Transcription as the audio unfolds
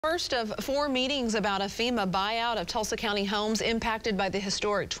First of 4 meetings about a FEMA buyout of Tulsa County homes impacted by the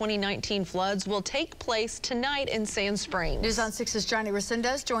historic 2019 floods will take place tonight in Sand Springs. News on 6's Johnny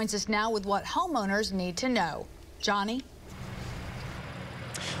Resendiz joins us now with what homeowners need to know. Johnny?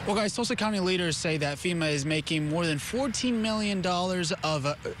 Well, guys, Tulsa County leaders say that FEMA is making more than $14 million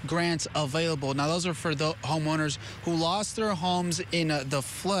of grants available. Now, those are for the homeowners who lost their homes in the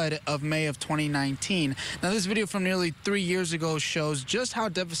flood of May of 2019. Now, this video from nearly 3 years ago shows just how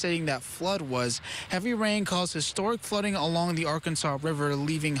devastating that flood was. Heavy rain caused historic flooding along the Arkansas River,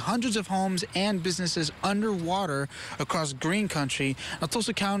 leaving hundreds of homes and businesses underwater across green country. Now,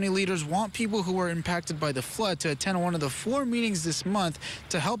 Tulsa County leaders want people who were impacted by the flood to attend one of the 4 meetings this month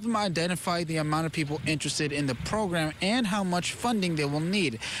to help them identify the amount of people interested in the program and how much funding they will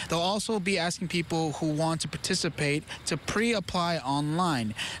need. They'll also be asking people who want to participate to pre-apply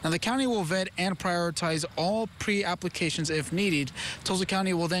online. Now, the county will vet and prioritize all pre-applications if needed. Tulsa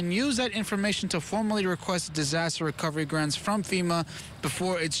County will then use that information to formally request disaster recovery grants from FEMA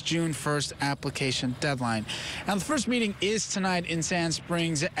before its June 1st application deadline. Now, the first meeting is tonight in Sand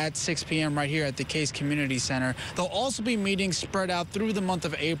Springs at 6 p.m. right here at the Case Community Center. There'll also be meetings spread out through the month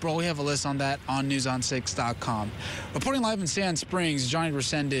of April. We have a list on that on newson6.com. Reporting live in Sand Springs, Johnny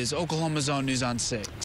Resendiz, Oklahoma's own News on 6.